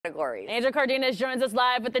categories. Angel Cardenas joins us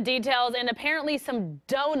live with the details and apparently some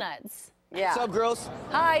donuts. Yeah. What's up, girls?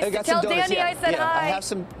 Hi. got Tell some donuts, Danny I said hi. I have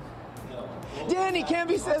some. Danny,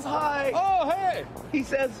 Camby says hi. Oh, hey. He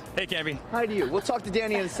says Hey, Camby. hi to you. We'll talk to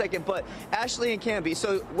Danny in a second, but Ashley and Camby,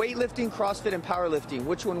 so weightlifting, CrossFit, and powerlifting,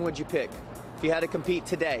 which one would you pick? If you had to compete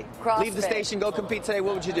today, CrossFit. Leave the station, go compete today,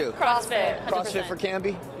 what would you do? CrossFit. 100%. CrossFit for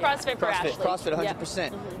Camby? CrossFit for Ashley. CrossFit,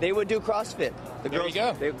 100%. Yep. They would do CrossFit. The There girls, you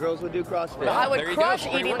go. The girls would do CrossFit. I would There you crush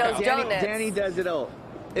go. eating Pre-workout. those donuts. Danny does it all.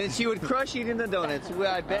 And she would crush eating the donuts. Well,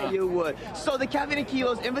 I bet you would. So the Caffeine and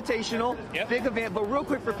Kilos Invitational, Yep. big event. But real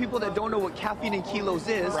quick for people that don't know what Caffeine and Kilos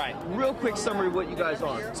is, Right. real quick summary of what you guys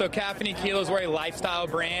are. So Caffeine and Kilos, we're a lifestyle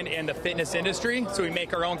brand in the fitness industry. So we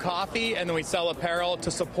make our own coffee and then we sell apparel to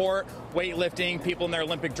support weightlifting, people in their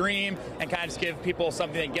Olympic dream, and kind of just give people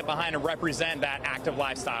something they can get behind and represent that active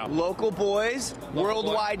lifestyle. Local boys,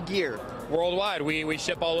 worldwide gear. Worldwide, we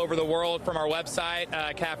ship all over the world from our website,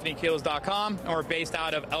 caffeineandkilos.com, and we're based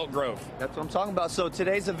out of Elk Grove. That's what I'm talking about. So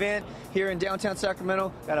today's event here in downtown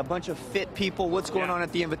Sacramento, got a bunch of fit people. What's going on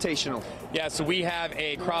at the Invitational? Yeah, so we have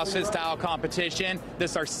a CrossFit style competition.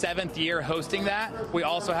 This is our 7th year hosting that. We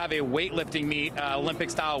also have a weightlifting meet, Olympic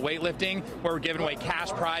style weightlifting, where we're giving away cash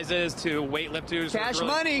prizes to weightlifters. Cash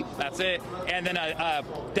money. That's it. And then a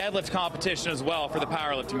deadlift competition as well for the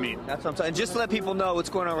powerlifting meet. That's what I'm saying. Just to let people know what's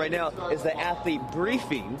going on right now is the athlete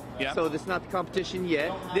briefing. Yeah. So this is not the competition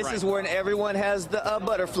yet. This Right. is when everyone has the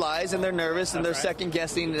butterflies and they're nervous and they're second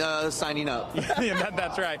guessing signing up. Yeah,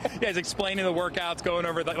 that's right. Yeah, it's explaining the workouts, going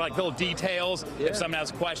over the, like little details. Yeah. If someone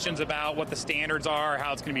has questions about what the standards are,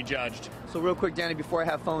 how it's going to be judged. So real quick, Danny, before I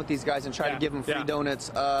have fun with these guys and try to give them free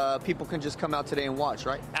donuts, people can just come out today and watch,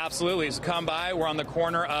 right? Absolutely. So come by. We're on the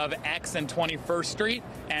corner of X and 21st Street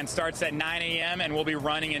and starts at 9 a.m. and we'll be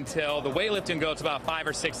running until the weightlifting goes to about 5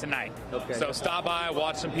 or 6 tonight. Okay. So stop by,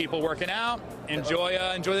 watch some people working out, enjoy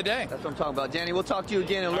the day. That's what I'm talking about. Danny, we'll talk to you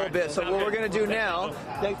again in a little bit. So what we're going to do now,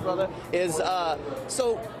 thanks, brother, is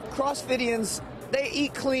so CrossFitians, they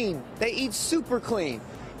eat clean. They eat super clean.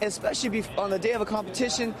 Especially on the day of a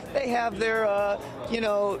competition, they have their,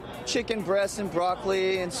 chicken breasts and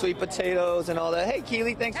broccoli and sweet potatoes and all that. Hey,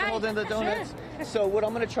 Keely, thanks for holding the donuts. Sure. So what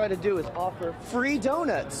I'm going to try to do is offer free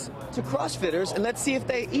donuts to CrossFitters, and let's see if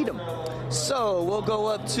they eat them. So we'll go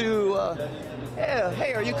up to,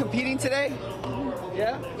 hey, are you competing today?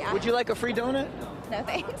 Yeah? Would you like a free donut? No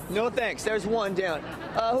thanks. No thanks. There's one down.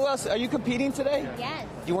 Who else? Are you competing today? Yes.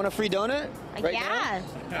 You want a free donut? Right Yeah.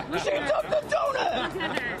 now? She took the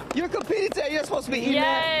donut! You're competing today. You're supposed to be eating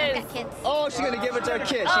that? I've got kids. Oh, she's going to give it to her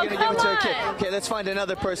kid. She's going to give it to her kid. Okay, let's find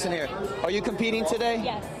another person here. Are you competing today?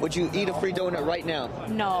 Yes. Would you eat a free donut right now?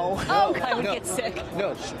 No. Oh, I would get sick.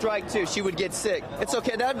 No, strike two. She would get sick. It's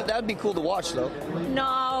okay. That'd be cool to watch, though.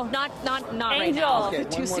 No, not right Angel. now. Okay, Too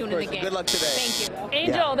one more soon in the person. game. Good luck today. Thank you.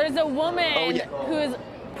 Angel, there's a woman yeah. who's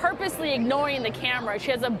purposely ignoring the camera. She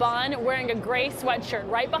has a bun, wearing a gray sweatshirt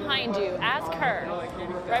right behind you. Ask her.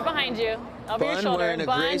 Right behind you. Over your Bun shoulder. wearing a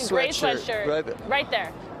gray sweatshirt. Right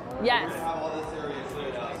there. Yes.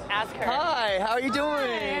 Ask her. Hi, how are you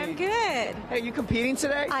doing? I'm good. Hey, you competing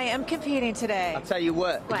today? I am competing today. I'll tell you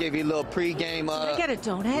what. I gave you a little pre-game. Did I get a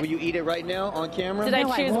donut? Will you eat it right now on camera? Did I No,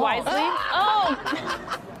 I choose won't. wisely?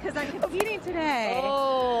 Oh! Because I'm competing today.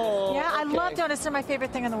 Oh. Yeah, I okay. love donuts. They're my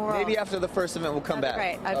favorite thing in the world. Maybe after the first event we'll come back.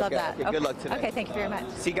 Great. I'd love that. Okay, good luck today. Okay, thank you very much.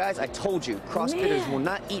 See, guys, I told you, CrossFitters will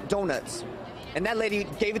not eat donuts. And that lady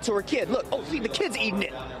gave it to her kid. Look, see, the kid's eating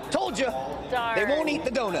it. Told you. Darn. They won't eat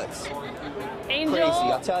the donuts. Angel, Crazy,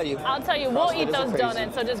 I'll tell you. We'll eat CrossFitters are those crazy.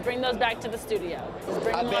 donuts, so just bring those back to the studio. Just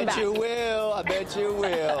bring I them on bet back. you will. I bet you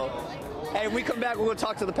will. Hey, when we come back, we're going to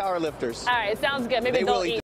talk to the power lifters. All right, sounds good. Maybe They they'll will eat eat